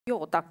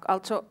Jo, tack.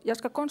 Alltså, jag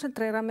ska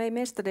koncentrera mig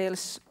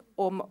mestadels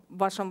om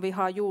vad som vi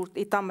har gjort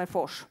i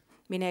Tammerfors,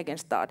 min egen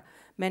stad.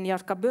 Men jag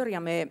ska börja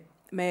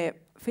med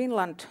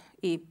Finland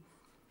i...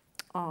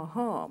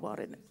 Aha, var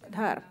är det?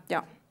 Här,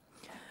 ja.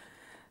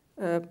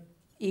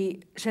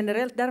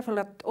 Generellt därför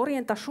att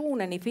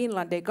orientationen i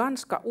Finland är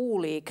ganska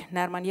olik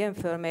när man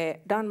jämför med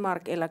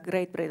Danmark eller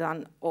Great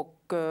Britain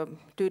och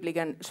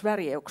tydligen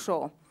Sverige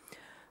också.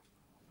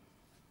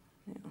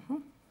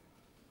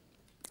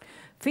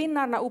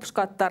 Finnarna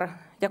uppskattar,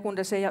 jag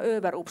kunde säga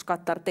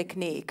överuppskattar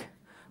teknik.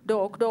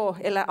 Då och då,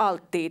 eller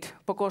alltid,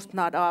 på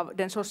kostnad av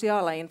den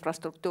sociala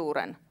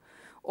infrastrukturen.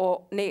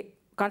 Och ni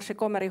kanske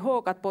kommer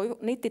ihåg att på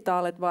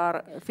 90-talet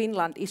var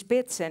Finland i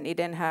spetsen i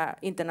den här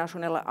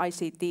internationella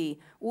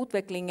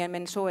ICT-utvecklingen,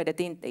 men så är det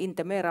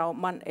inte mera, och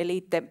man är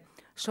lite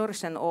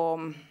sorgsen och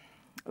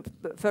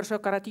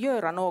försöker att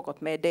göra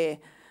något med det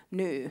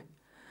nu.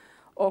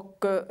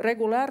 Och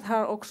regulärt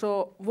har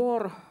också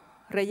vår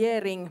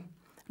regering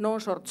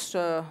någon sorts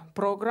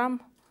program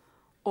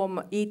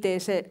om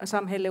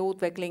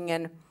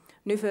IT-samhälleutvecklingen.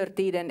 Nu för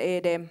tiden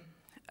är det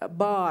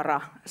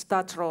bara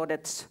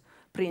statsrådets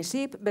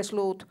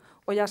principbeslut,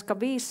 och jag ska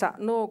visa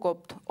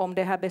något om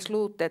det här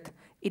beslutet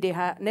i de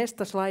här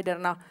nästa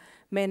sliderna,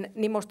 men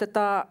ni måste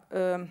ta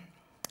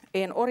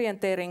ett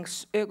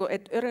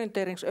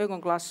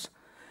orienteringsögonglass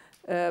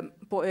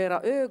på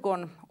era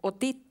ögon och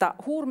titta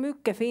hur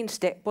mycket finns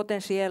det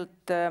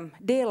potentiellt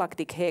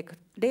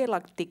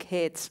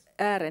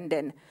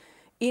delaktighetsärenden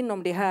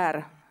inom de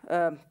här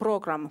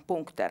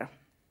programpunkter.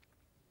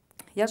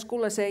 Jag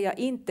skulle säga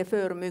inte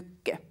för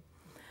mycket.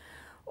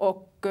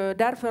 Och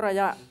därför är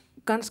jag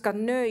ganska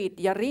nöjd.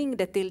 Jag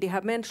ringde till de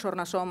här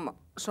människorna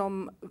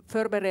som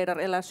förbereder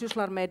eller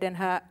sysslar med den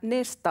här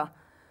nästa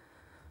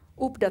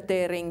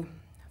uppdatering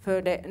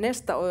för det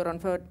nästa åren,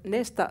 för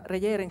nästa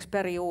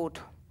regeringsperiod.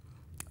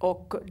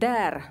 Och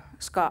där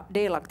ska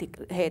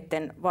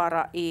delaktigheten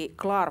vara i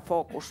klar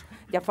fokus.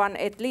 Jag fann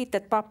ett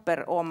litet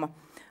papper om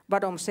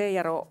vad de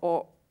säger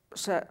och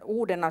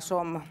orden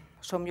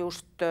som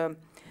just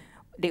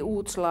det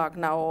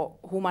utslagna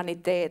och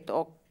humanitet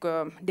och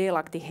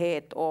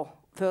delaktighet och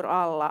för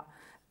alla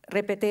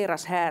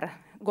repeteras här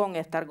gång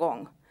efter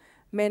gång.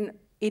 Men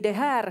i det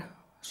här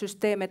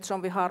systemet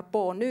som vi har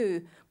på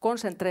nu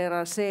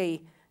koncentrerar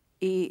sig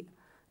i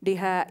de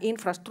här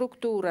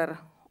infrastrukturer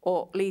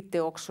och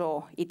lite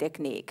också i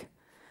teknik.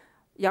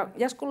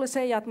 Jag skulle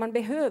säga att man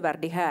behöver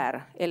de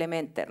här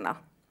elementerna,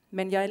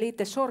 men jag är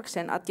lite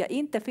sorgsen att jag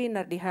inte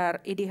finner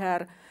i de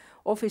här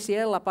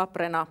officiella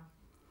papperna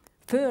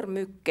för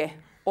mycket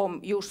om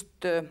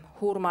just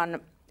hur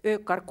man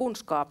ökar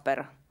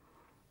kunskaper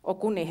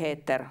och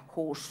kunnigheter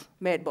hos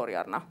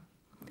medborgarna.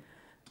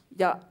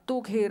 Jag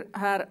tog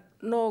här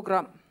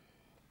några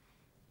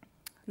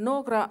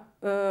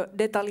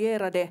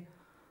detaljerade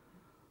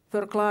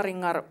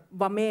förklaringar.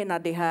 Vad menar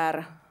de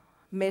här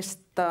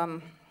mest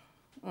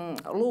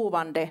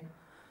lovande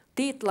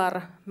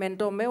titlar, men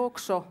de är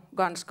också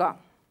ganska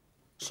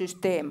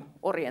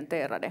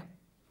systemorienterade.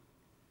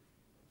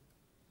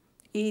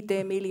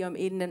 IT-miljön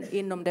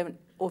inom den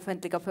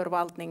offentliga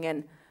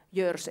förvaltningen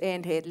görs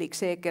enhetlig,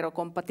 säker och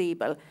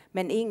kompatibel,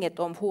 men inget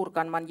om hur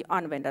kan man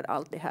använda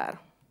allt det här.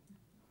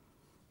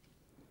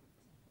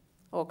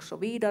 Och så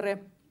vidare.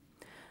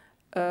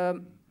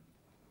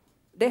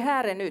 Det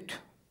här är nytt.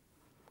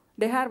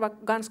 Det här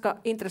var ganska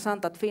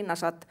intressant att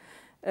finnas att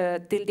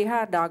till de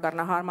här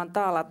dagarna har man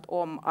talat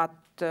om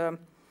att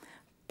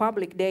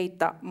public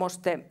data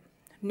måste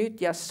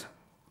nyttjas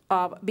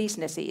av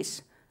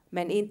businesses,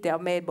 men inte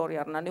av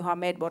medborgarna. Nu har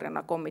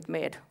medborgarna kommit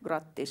med,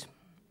 grattis.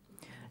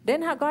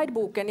 Den här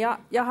guideboken,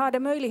 jag hade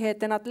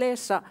möjligheten att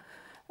läsa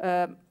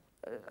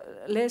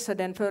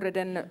den före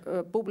den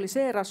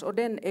publiceras, och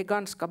den är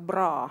ganska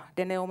bra.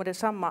 Den är om det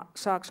samma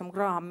sak som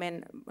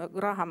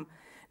Graham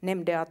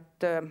nämnde,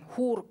 att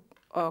hur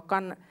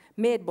kan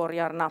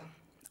medborgarna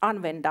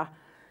använda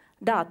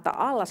data,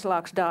 alla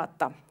slags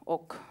data,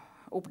 och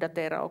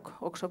uppdatera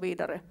och så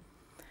vidare.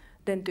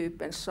 Den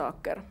typens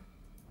saker.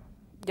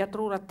 Jag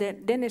tror att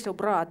den är så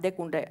bra att det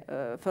kunde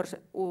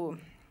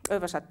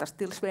översättas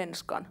till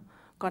svenskan.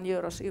 Kan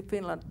göras i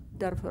Finland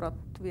därför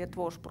att vi är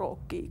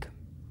tvåspråkig.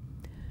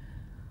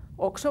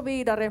 Och så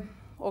vidare,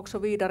 och så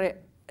vidare.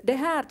 Det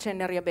här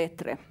känner jag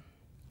bättre.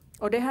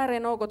 Och det här är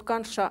något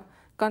ganska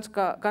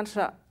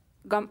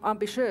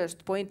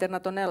ambitiöst på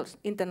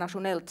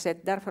internationellt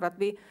sätt, därför att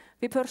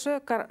vi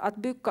försöker att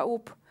bygga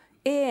upp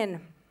en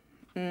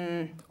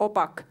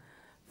OPAC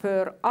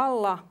för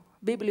alla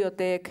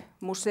bibliotek,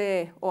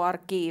 museer och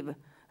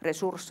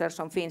arkivresurser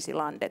som finns i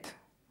landet.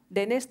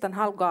 Det är nästan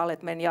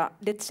halvgalet, men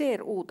det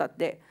ser ut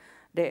att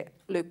det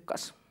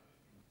lyckas.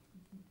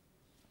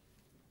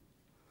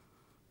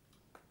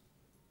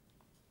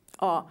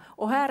 Ja,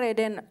 och här är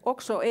den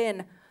också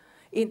en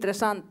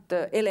intressant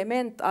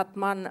element, att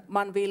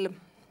man vill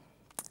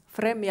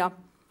främja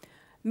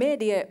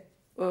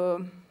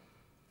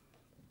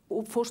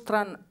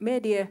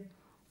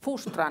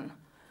mediefostran,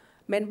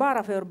 men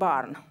bara för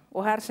barn.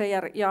 Och här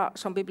säger jag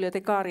som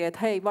bibliotekarie att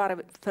hej, var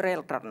är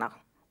föräldrarna?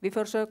 Vi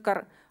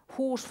försöker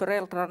hos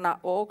föräldrarna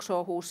och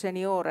också hos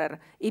seniorer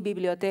i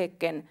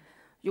biblioteken.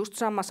 Just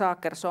samma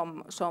saker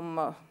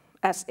som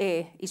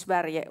SE i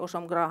Sverige och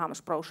som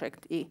Grahams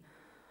projekt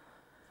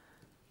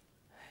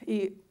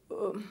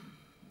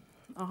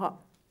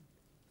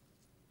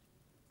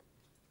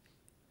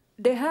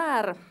Det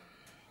här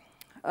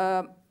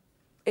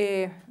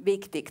är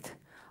viktigt.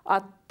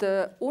 Att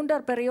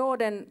under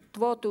perioden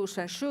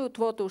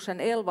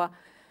 2007-2011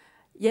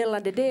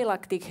 gällande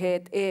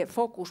delaktighet är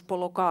fokus på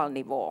lokal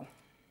nivå.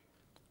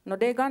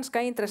 Det är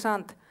ganska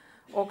intressant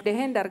och det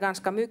händer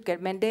ganska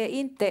mycket, men det är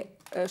inte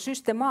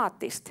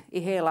systematiskt i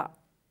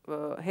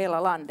hela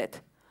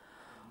landet.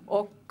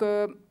 Och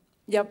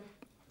jag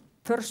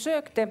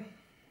försökte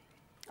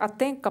att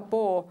tänka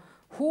på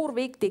hur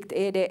viktigt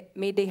är det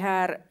med de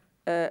här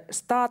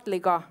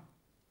statliga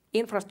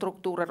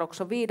infrastrukturer och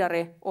så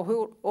vidare,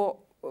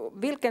 och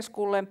vilken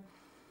skulle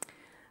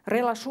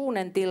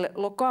relationen till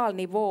lokal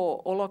nivå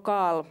och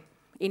lokal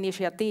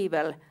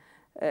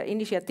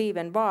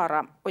initiativen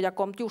vara. Och jag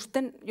kom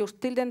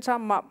just till den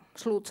samma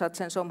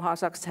slutsatsen som har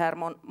sagts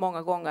här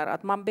många gånger,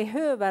 att man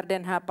behöver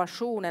den här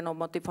passionen och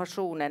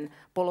motivationen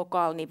på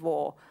lokal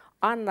nivå,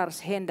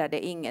 annars händer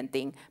det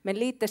ingenting. Men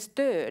lite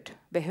stöd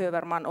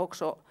behöver man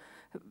också,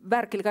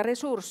 verkliga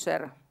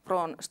resurser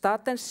från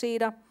statens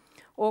sida.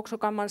 Och också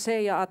kan man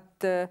säga att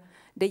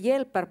det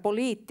hjälper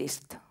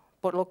politiskt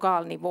på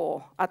lokal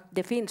nivå att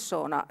det finns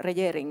sådana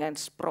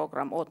regeringens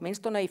program,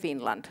 åtminstone i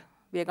Finland.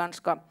 Vi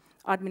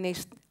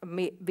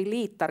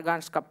litar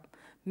ganska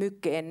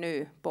mycket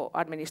ännu på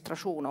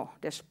administration och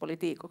dess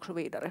politik och så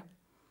vidare.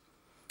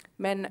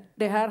 Men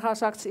det här har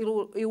sagts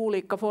i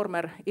olika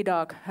former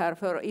idag här,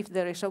 för if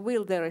there is a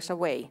will there is a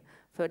way,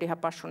 för de här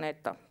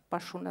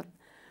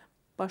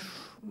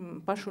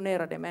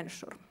passionerade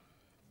människor.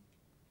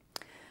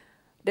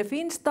 Det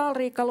finns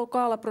talrika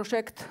lokala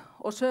projekt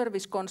och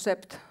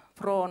servicekoncept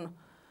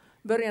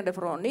börjande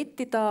från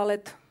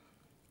 90-talet.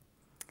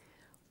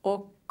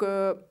 Och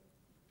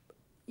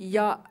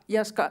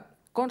jag ska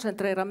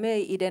koncentrera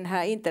mig i den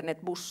här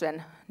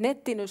internetbussen.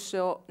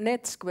 Nettinyssä och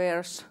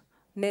netsquares,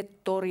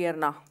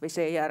 nettorgerna, vi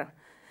säger,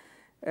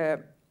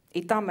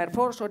 i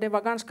Tammerfors. Och det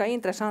var ganska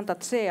intressant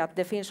att se att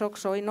det finns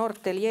också i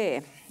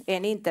Norrtälje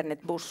en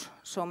internetbuss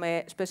som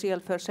är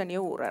speciell för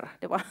seniorer.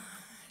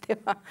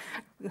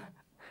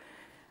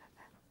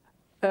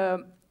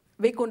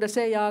 Vi kunde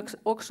säga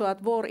också att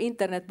vår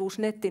internetbuss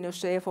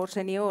Nettinyssä är för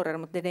seniorer,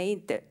 men den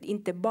är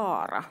inte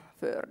bara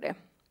för det.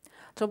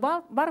 Så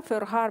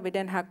varför har vi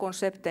den här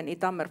koncepten i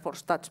Tammerfors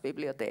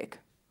stadsbibliotek?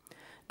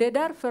 Det är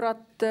därför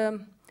att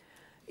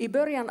i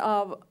början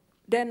av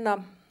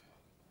denna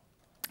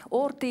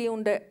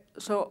årtionde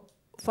så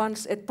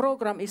fanns ett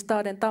program i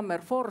staden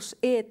Tammerfors,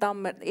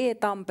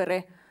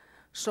 E-Tampere,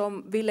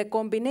 som ville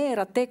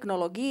kombinera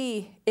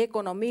teknologi,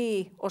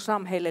 ekonomi och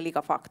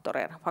samhälleliga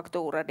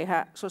faktorer, de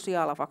här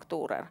sociala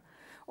faktorer.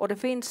 Och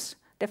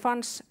det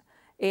fanns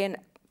en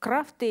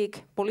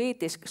kraftig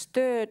politisk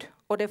stöd,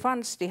 och det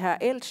fanns de här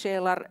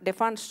eldsjälar, det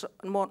fanns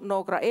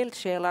några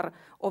eldsjälar,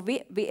 och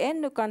vi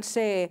ännu kan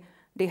se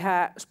de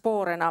här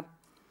spåren,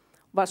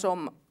 vad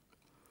som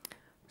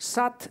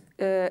satt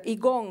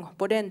igång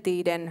på den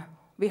tiden.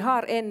 Vi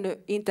har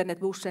ännu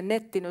internetbussen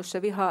Nettinyssä,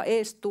 vi har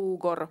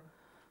e-stugor,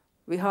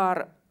 vi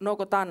har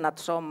något annat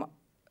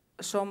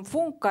som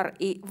funkar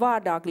i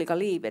vardagliga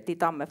livet i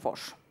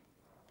Tammerfors.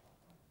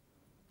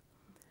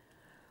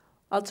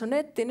 Alltså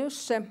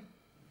Nettinyssä,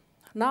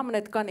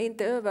 namnet kan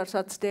inte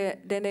översättas,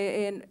 den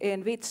är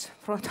en vits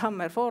från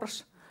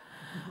Tammerfors.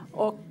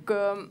 Och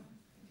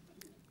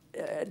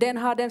den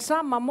har den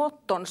samma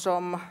motton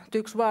som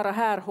tycks vara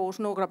här hos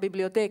några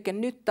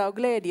biblioteken, nytta och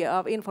glädje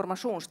av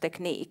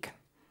informationsteknik.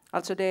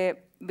 Alltså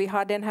vi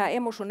har den här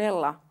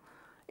emotionella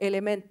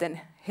elementen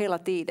hela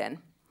tiden.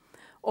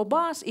 Och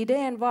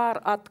basidén var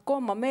att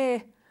komma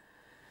med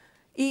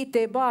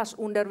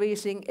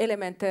IT-basundervisning,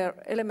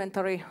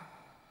 elementary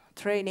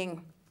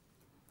training,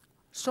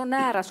 så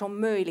nära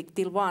som möjligt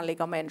till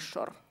vanliga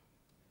människor.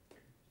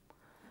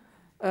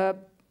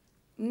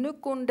 Nu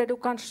kunde du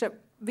kanske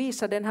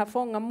visa den här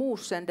fånga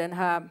musen,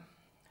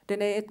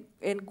 den är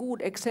ett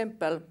god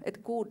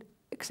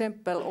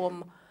exempel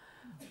om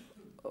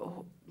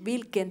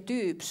vilken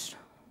typs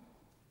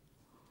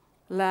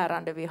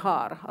lärande vi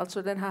har.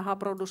 Alltså den här har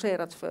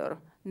producerats för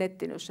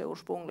Nettinyssä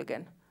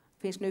ursprungligen.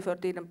 Finns nu för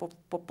tiden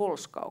på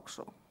polska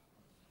också.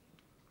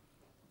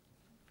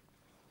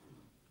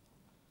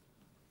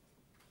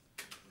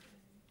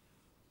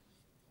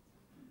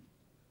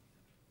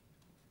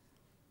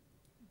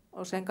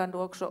 Och sen kan du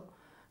också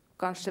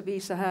kanske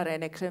visa här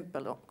en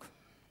exempel. Så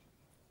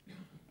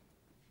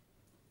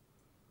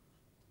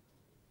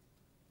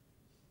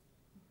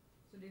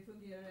det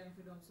fungerar även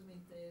för de som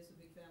inte är så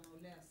bekväma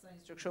att läsa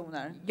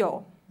instruktioner?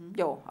 Ja,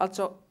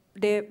 alltså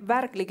det är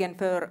verkligen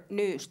för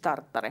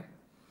nystartare.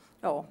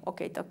 Ja,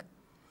 okej, tack.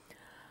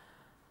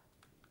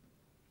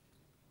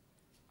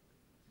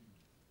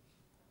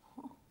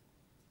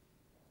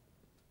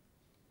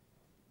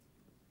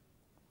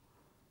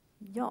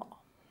 Ja.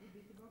 Vi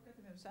blir tillbaka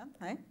till musen.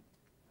 Nej.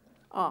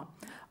 Ja,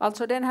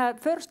 alltså den här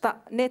första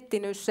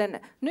nettinyssen.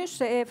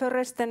 Nysse är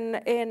förresten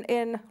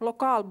en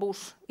lokal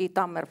buss i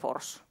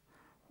Tammerfors.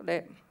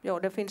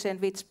 Det finns en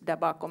vits där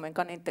bakom, men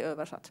kan inte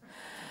översättas.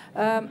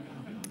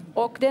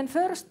 Och den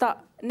första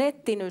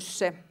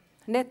nettinysse,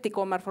 netti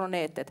kommer från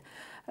nätet,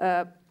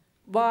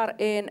 var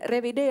en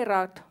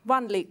reviderad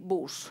vanlig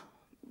buss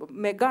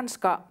med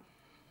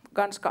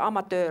ganska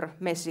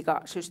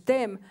amatörmässiga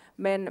system,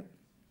 men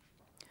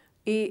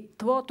i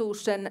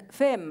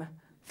 2005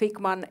 fick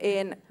man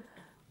en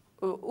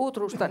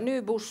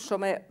ny buss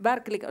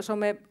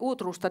som är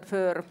utrustad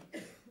för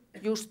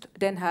just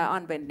den här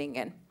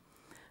användningen.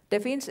 Det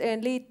finns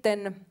en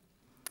liten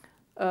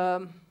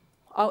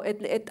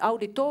ett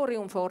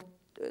auditorium för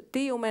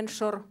 10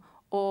 människor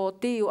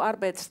och 10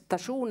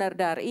 arbetsstationer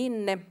där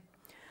inne.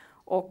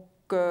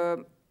 Och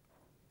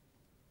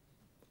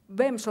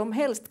vem som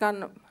helst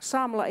kan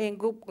samla en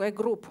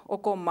grupp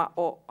och komma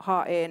och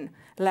ha en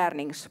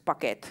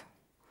lärningspaket.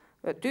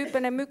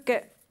 Typen är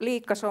mycket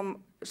lika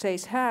som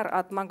sägs här,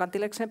 att man kan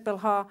till exempel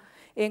ha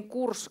en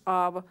kurs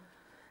av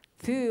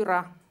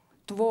 4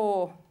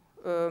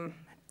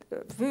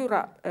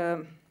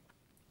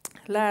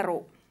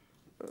 lärostunder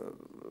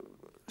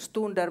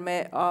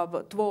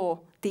av 2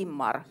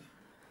 timmar.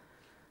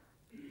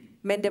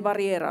 Men det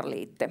varierar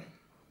lite.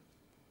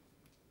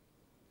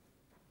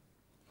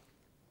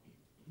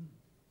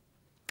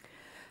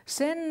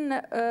 Sen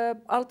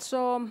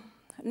alltså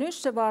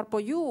Nysse var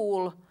på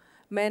jul,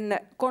 men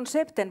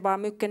koncepten var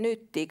mycket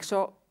nyttig,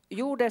 så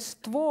gjordes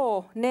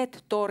 2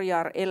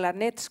 nättorgar eller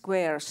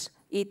nätsquares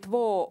i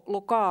 2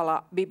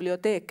 lokala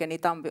biblioteken i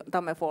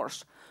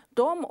Tammerfors.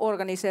 De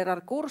organiserar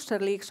kurser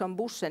liksom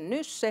bussen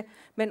Nysse,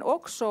 men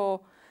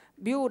också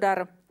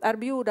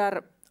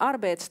erbjuder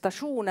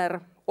arbetsstationer,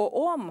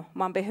 och om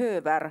man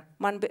behöver,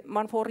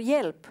 man får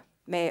hjälp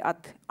med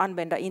att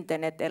använda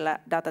internet eller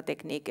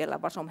datateknik eller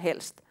vad som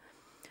helst.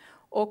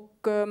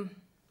 Och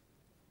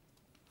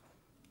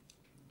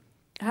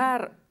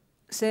här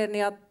ser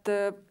ni att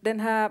den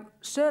här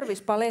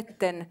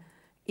servicepaletten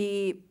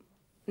i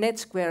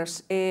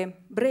NetSquares är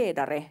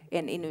bredare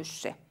än i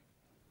Nysse.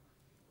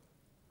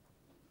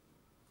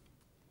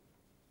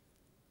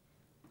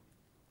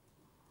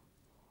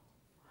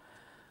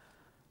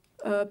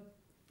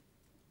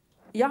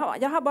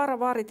 Jag har bara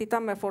varit i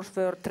Tammerfors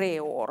för 3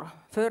 år.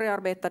 Förr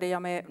arbetade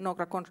jag med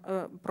några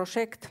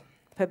projekt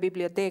för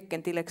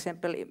biblioteken, till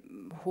exempel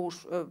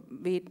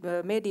vid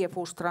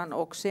mediefostran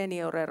och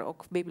seniorer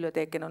och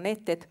biblioteken och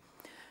nätet.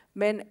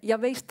 Men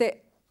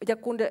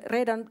jag kunde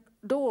redan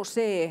då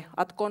se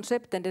att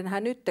den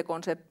här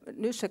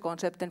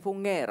Nysse-koncepten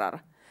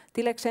fungerar.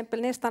 Till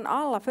exempel nästan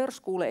alla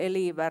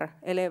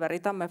förskoleelever i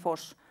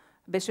Tammerfors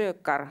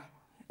besöker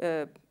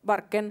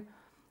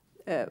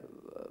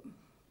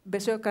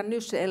besöker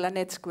Nysse eller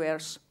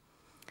NetSquares,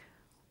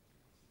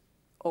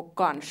 och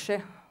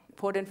kanske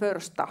på den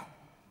första.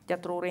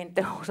 Jag tror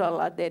inte hos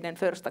alla att det är den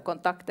första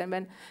kontakten,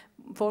 men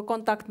får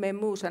kontakt med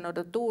musen och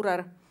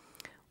datorer.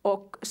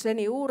 Och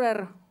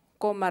seniorer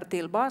kommer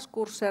till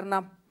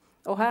baskurserna,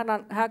 och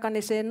här kan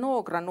ni se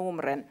några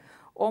numren.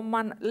 Om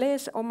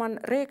man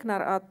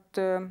räknar att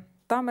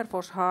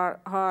Tammerfors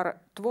har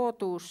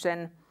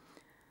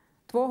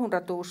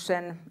 200 000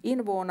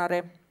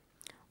 invånare,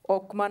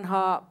 och man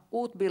har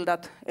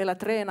utbildat eller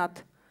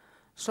tränat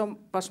så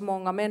pass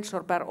många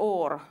människor per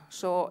år,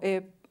 så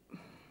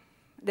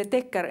det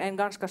täcker en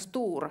ganska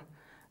stor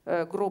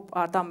grupp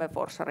av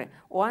Tammerforsare.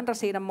 Å andra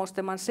sidan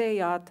måste man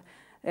säga att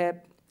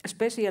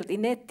speciellt i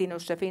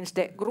Nettinysse finns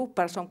det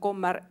grupper som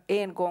kommer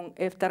en gång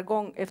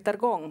efter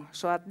gång,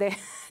 så att det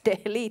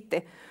är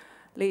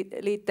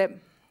lite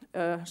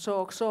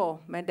så och så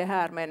med det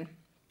här. Men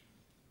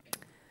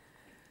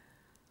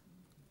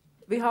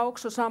vi har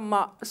också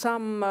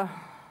samma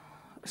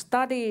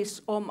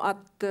studies om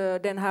att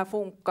den här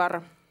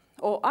funkar.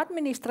 Och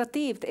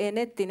administrativt är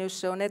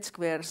Nettinysse och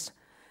NetSquares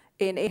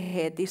en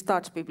enhet i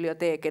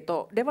stadsbiblioteket.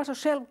 Och det var så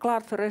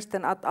självklart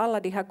förresten att alla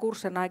de här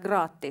kurserna är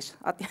gratis,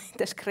 att jag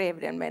inte skrev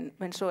den,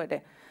 men så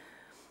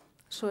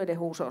är det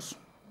hos oss.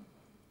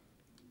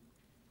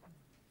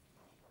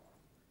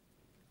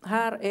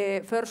 Här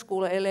är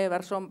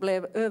förskoleelever som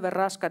blev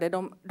överraskade.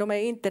 De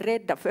är inte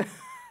rädda för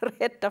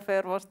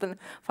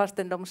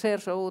fastän de ser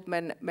så ut,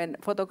 men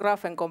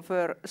fotografen kom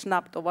för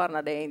snabbt och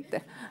varnade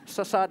inte.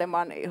 Så sade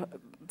man,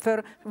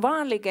 för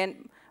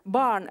vanligen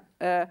barn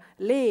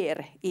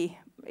ler i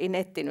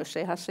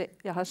Nettinysse.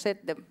 Jag har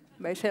sett det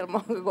mig själv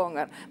många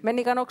gånger. Men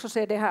ni kan också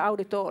se det här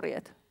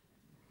auditoriet.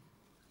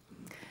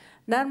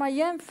 När man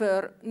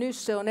jämför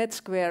Nysse och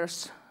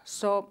NetSquares,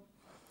 så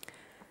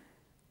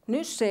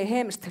Nysse är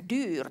hemskt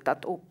dyrt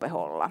att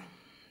uppehålla.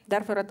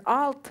 Därför att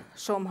allt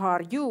som har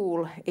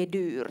hjul är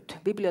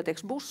dyrt.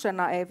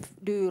 Biblioteksbussarna är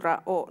dyra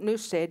och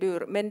Nysse är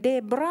dyr. Men det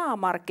är bra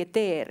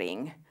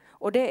marketering.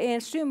 Och det är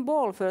en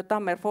symbol för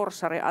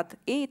Tammerforsare att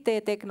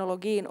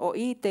IT-teknologin och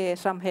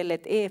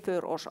IT-samhället är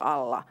för oss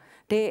alla.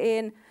 Det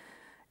är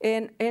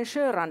en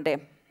skörande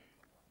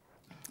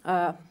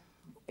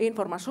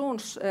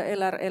informations-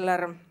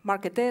 eller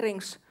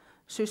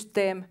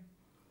marketeringssystem.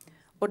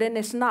 Och den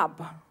är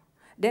snabb.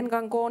 Den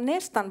kan gå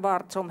nästan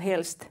vart som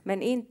helst,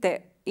 men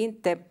inte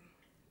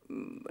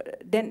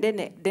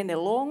den är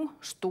lång,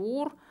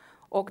 stor,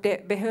 och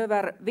det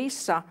behöver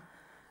vissa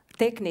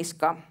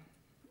tekniska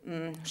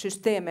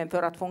systemen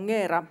för att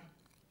fungera,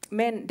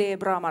 men det är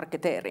bra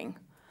marketering.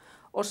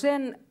 Och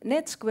sen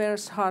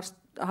NetSquares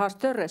har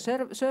större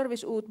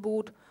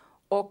serviceutbud,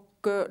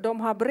 och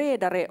de har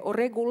bredare och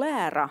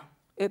regulära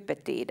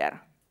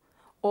öppettider.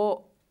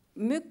 Och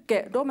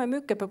de är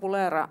mycket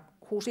populära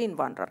hos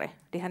invandrare,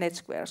 de här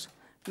NetSquares.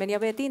 Men jag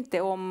vet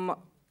inte om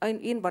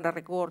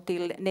invandrare går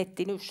till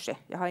Nettinusse.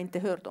 Jag har inte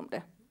hört om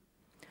det.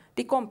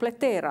 De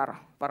kompletterar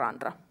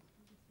varandra.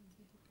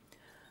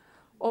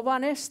 Och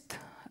vad näst?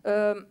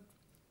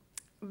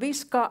 Vi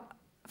ska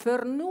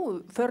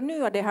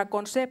förnya det här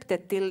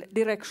konceptet till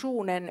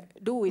direktionen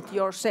do it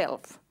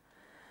yourself.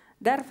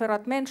 Därför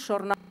att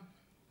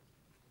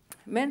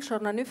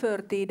människorna nu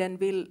för tiden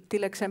vill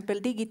till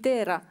exempel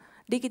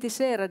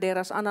digitisera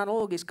deras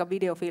analogiska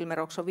videofilmer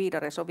och så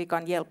vidare, så vi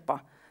kan hjälpa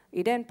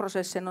i den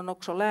processen och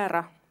också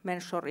lära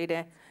människor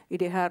i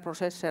de här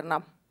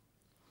processerna.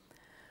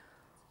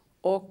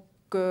 Och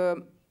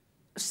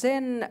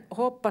sen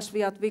hoppas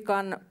vi att vi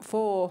kan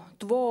få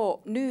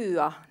 2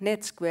 nya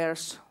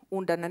NetSquares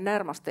under de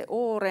närmaste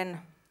åren.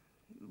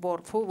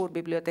 Vårt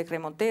huvudbibliotek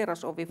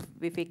remonteras och vi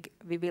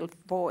vill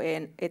få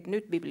ett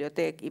nytt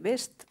bibliotek i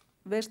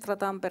västra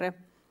Tampere.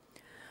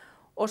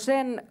 Och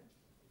sen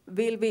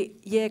vill vi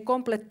ge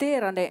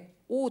kompletterande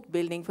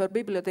utbildning för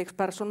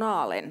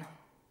bibliotekspersonalen,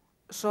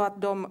 så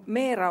att de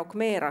mera och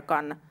mera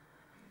kan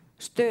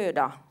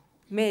stödja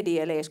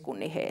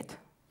medieläskunnighet.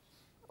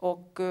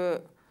 Och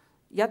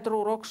jag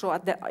tror också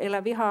att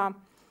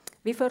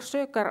vi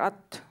försöker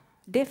att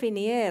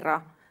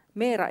definiera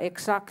mera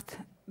exakt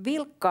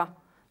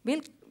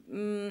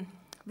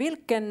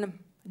vilken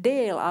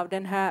del av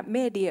den här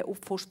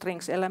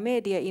medieuppfostrings eller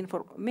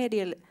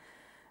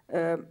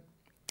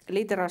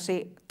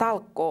medieliteracy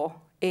talko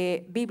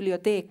är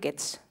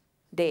bibliotekets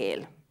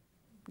del.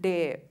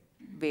 Vi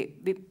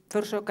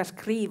försöker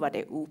skriva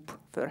det upp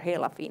för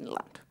hela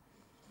Finland.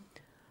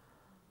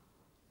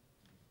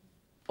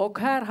 Och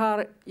här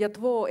har jag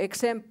 2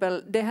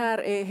 exempel. Det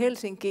här är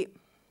Helsinki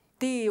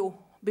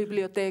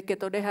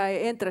 10-biblioteket och det här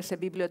är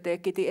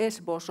Intressebiblioteket i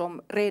Esbo,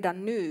 som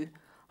redan nu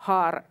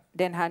har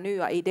den här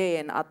nya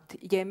idén att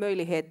ge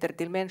möjligheter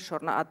till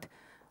människorna att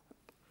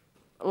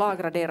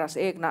lagra deras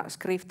egna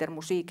skrifter,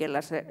 musik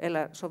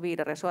eller så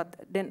vidare. Så att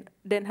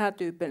den här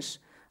typens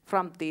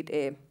framtid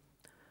är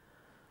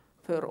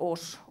för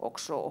oss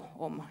också,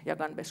 om jag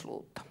kan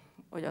besluta.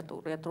 Och jag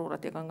tror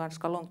att jag kan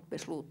ganska långt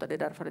besluta, det är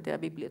därför att jag är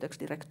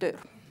biblioteksdirektör.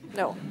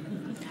 Ja.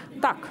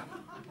 Tack.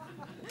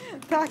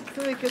 Tack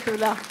så mycket,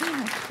 Tuula.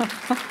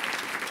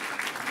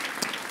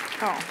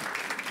 Ja.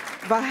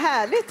 Vad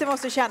härligt det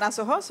måste kännas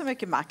att ha så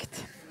mycket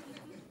makt.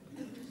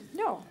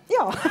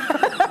 Ja.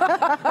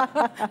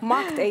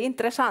 Makt är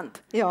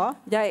intressant. Ja.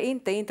 Jag är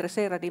inte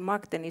intresserad i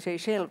makten i sig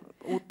själv,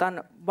 utan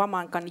vad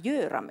man kan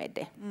göra med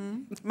det.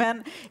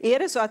 Men är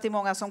det så att det är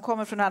många som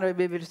kommer från andra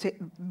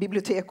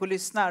bibliotek och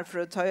lyssnar för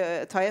att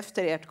ta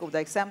efter ert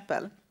goda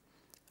exempel?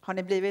 Har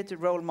ni blivit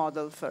role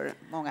model för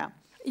många?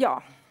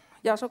 Ja,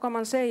 så kan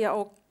man säga.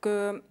 Och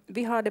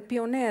vi hade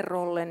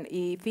pionjärrollen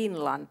i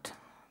Finland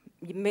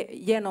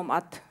genom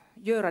att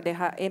göra det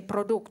här en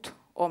produkt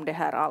om det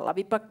här alla.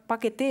 Vi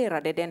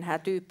paketerade den här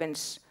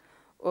typens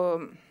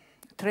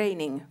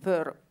träning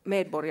för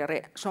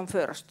medborgare som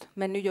först.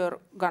 Men nu gör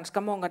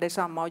ganska många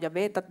detsamma, och jag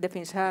vet att det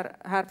finns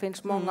här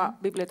finns många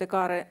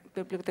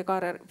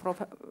bibliotekarer från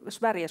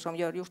Sverige som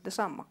gör just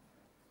detsamma.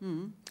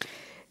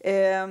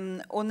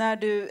 Och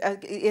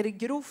är det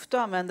grovt att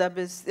använda,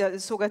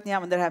 jag såg att ni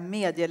använder det här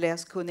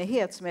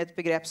medieläskunnighet som är ett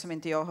begrepp som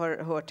inte jag har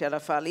hört i alla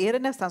fall. Är det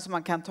nästan som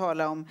man kan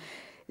tala om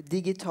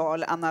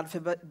digital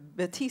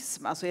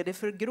analfabetism? Alltså är det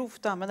för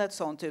grovt att använda ett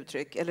sådant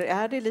uttryck? Eller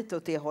är det lite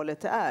åt det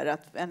hållet det är?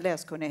 Att en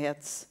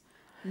läskunnighets...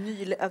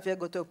 att vi har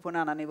gått upp på en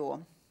annan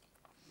nivå?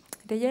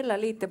 Det gäller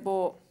lite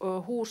på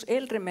hos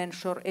äldre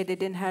människor är det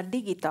den här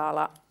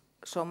digitala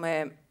som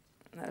är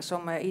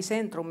i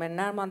centrum. Men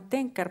när man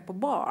tänker på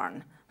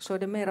barn så är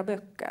det mera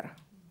böcker.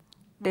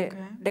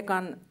 Det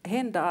kan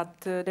hända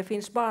att det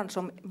finns barn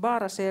som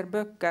bara ser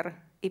böcker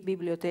i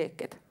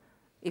biblioteket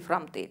i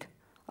framtid.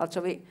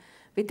 Alltså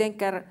vi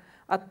tänker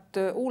att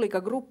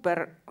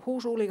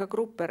hos olika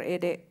grupper är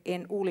det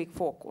en olik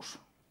fokus.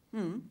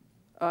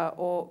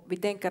 Och vi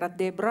tänker att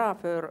det är bra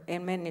för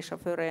en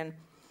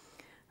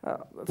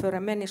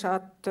människa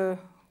att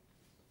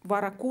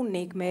vara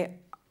kunnig med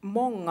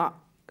många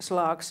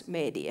slags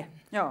medier.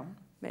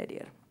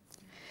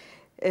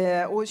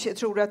 Och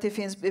tror du att det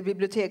finns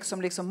bibliotek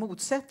som liksom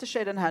motsätter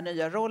sig den här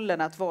nya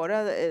rollen att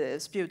vara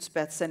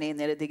spjutspetsen in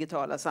i det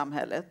digitala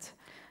samhället?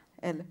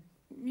 Eller?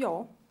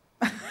 Ja.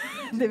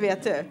 Det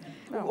vet du.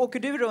 Åker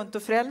du runt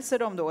och frälser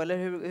dem då, eller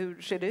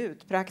hur ser det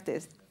ut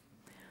praktiskt?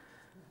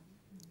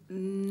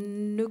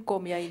 Nu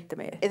kom jag inte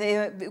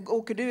med.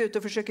 Åker du ut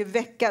och försöker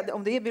väcka,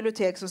 om det är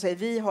bibliotek som säger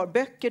vi har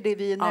böcker, det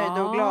vi är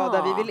nöjda och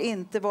glada, vi vill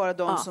inte vara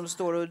de som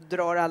står och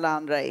drar alla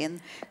andra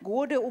in.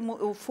 Går det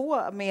att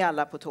få med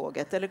alla på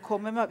tåget eller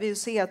kommer vi att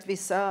se att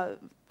vissa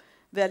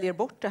väljer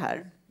bort det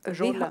här?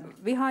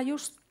 Vi har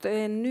just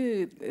en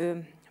ny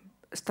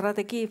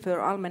strategi för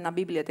allmänna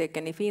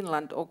biblioteken i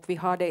Finland och vi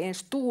hade en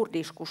stor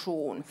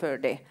diskussion för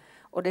det.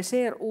 Och det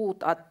ser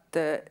ut att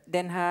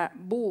den här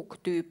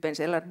boktypens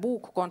eller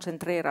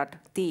bokkoncentrerad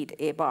tid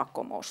är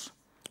bakom oss.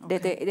 Okay.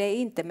 Det är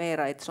inte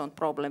mera ett sådant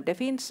problem. Det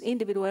finns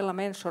individuella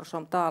människor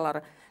som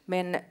talar,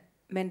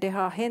 men det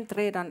har hänt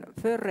redan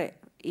före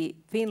i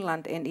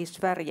Finland än i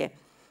Sverige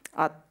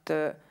att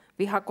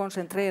vi har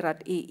koncentrerat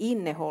i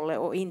innehållet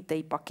och inte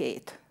i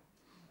paket.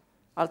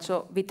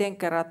 Alltså vi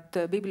tänker att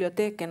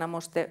biblioteken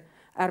måste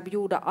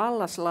erbjuda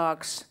alla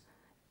slags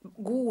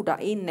goda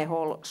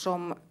innehåll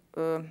som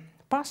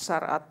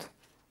passar att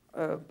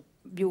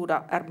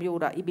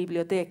erbjuda i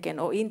biblioteken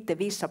och inte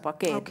vissa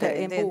paket. Okay,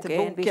 det är inte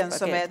boken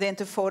som är, det är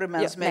inte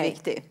formen som är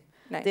viktig.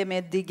 Nej. Det är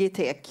med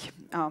digitek.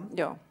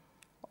 Ja.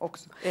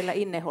 Också. Eller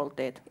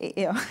innehållet.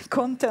 Ja,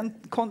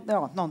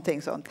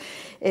 någonting sånt.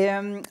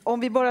 Om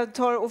vi bara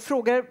tar och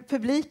frågar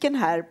publiken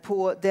här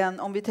på den,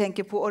 om vi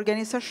tänker på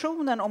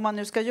organisationen, om man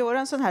nu ska göra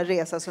en sån här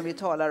resa som vi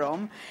talar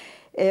om.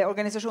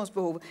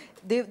 Organisationsbehov.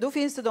 Då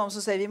finns det de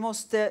som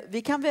säger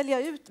vi kan välja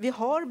ut, vi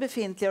har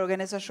befintliga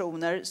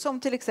organisationer som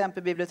till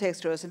exempel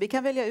biblioteksrörelsen, vi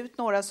kan välja ut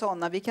några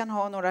sådana, vi kan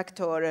ha några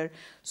aktörer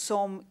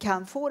som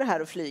kan få det här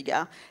att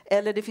flyga.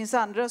 Eller det finns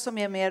andra som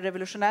är mer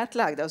revolutionärt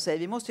lagda och säger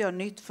vi måste göra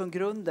nytt från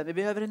grunden, vi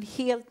behöver en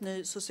helt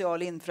ny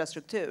social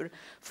infrastruktur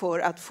för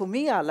att få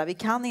med alla. Vi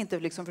kan inte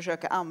liksom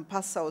försöka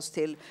anpassa oss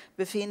till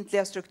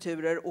befintliga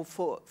strukturer och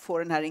få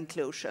den här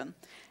inclusion.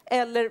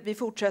 Eller vi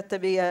fortsätter,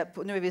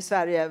 nu är vi i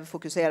Sverige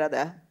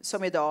fokuserade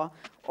som idag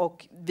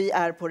och vi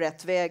är på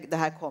rätt väg. Det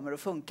här kommer att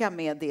funka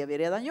med det vi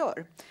redan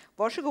gör.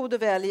 Varsågod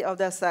och välj av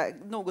dessa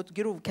något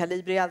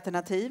grovkalibriga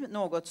alternativ.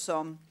 Något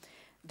som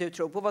du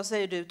tror på. Vad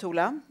säger du,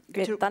 Tuula?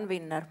 Ettan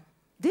vinner.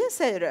 Det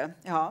säger du,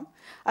 ja.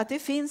 Att det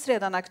finns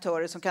redan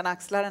aktörer som kan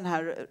axla den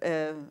här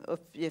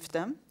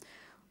uppgiften.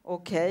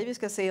 Okej, vi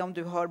ska se om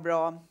du har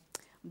bra...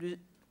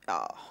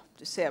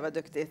 Du ser vad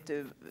duktigt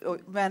du...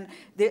 Men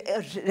det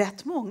är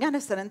rätt många,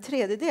 nästan en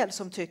tredjedel,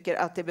 som tycker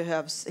att det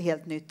behövs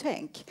helt nytt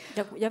tänk.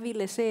 Jag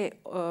ville se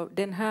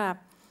den här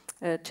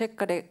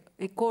checkade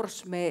i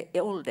kors med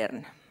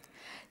åldern.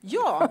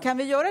 Ja, kan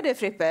vi göra det,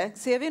 Frippe?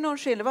 Ser vi någon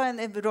skillnad? Det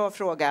var en bra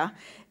fråga.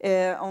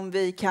 Om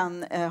vi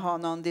kan ha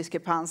någon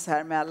diskrepans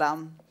här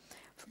mellan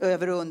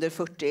över och under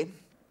 40.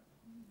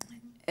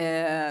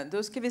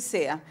 Då ska vi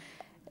se.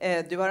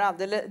 Det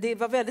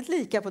var väldigt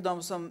lika på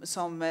de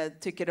som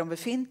tycker de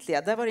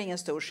befintliga. Där var det ingen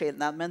stor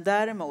skillnad. Men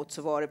däremot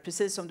så var det,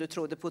 precis som du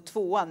trodde på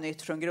tvåan,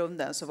 nytt från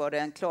grunden, så var det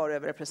en klar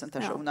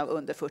överrepresentation av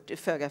under 40,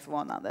 föga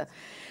förvånande.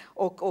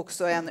 Och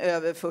också en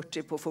över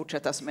 40 på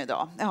fortsätta som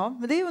idag. Ja,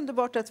 men det är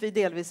underbart att vi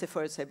delvis är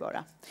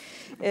förutsägbara.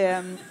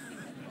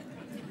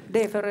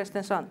 Det är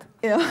förresten sant.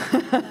 Ja.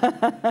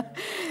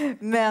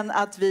 Men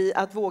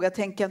att våga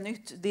tänka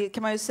nytt, det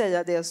kan man ju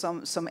säga det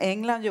som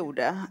England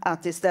gjorde.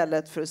 Att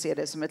istället för att se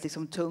det som ett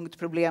liksom tungt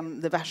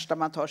problem, det värsta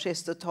man tar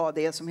sist, och ta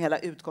det som hela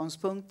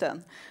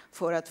utgångspunkten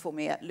för att få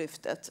med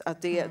lyftet.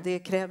 Att det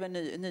kräver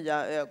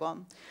nya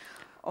ögon.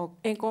 Och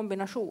en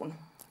kombination.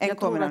 Jag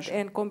tror att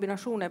en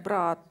kombination är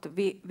bra. Att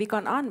vi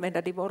kan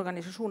använda de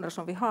organisationer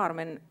som vi har,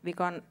 men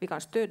vi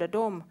kan stödja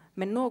dem.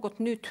 Men något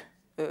nytt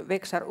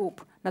växer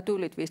upp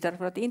naturligtvis,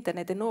 därför att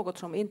internet är något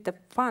som inte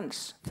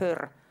fanns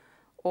förr.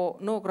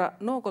 Och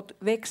något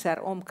växer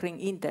omkring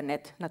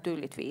internet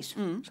naturligtvis,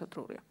 så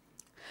tror jag.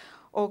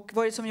 Och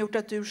vad är det som gjort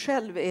att du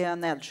själv är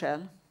en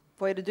eldsjäl?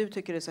 Vad är det du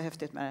tycker är så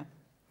häftigt med det?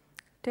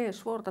 Det är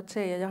svårt att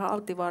säga. Jag har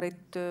alltid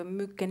varit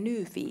mycket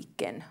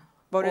nyfiken.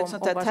 Var du ett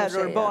sånt där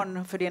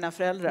terrorbarn för dina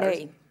föräldrar?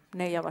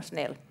 Nej, jag var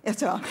snäll.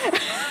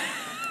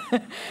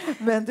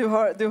 Men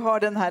du har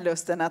den här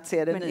lusten att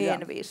se det nya.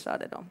 Men envis sa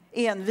det då.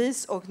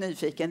 Envis och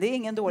nyfiken. Det är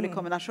ingen dålig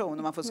kombination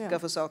om man ska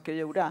få saker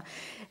gjorda.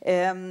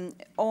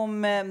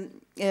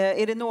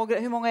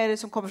 Hur många är det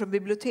som kommer från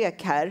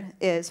bibliotek här?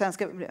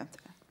 Svenska bibliotek.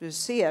 Du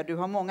ser, du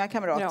har många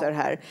kamrater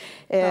här.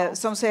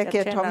 Som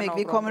säkert har mycket.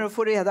 Vi kommer att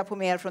få reda på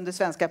mer från det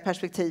svenska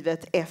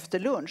perspektivet efter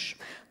lunch.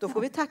 Då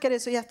får vi tacka dig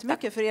så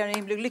jättemycket för er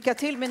inblick. Lycka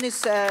till med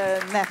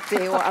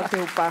Netti och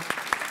alltihopa.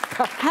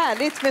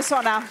 Härligt med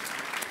sådana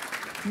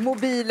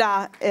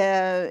mobila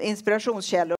inspirationskällor.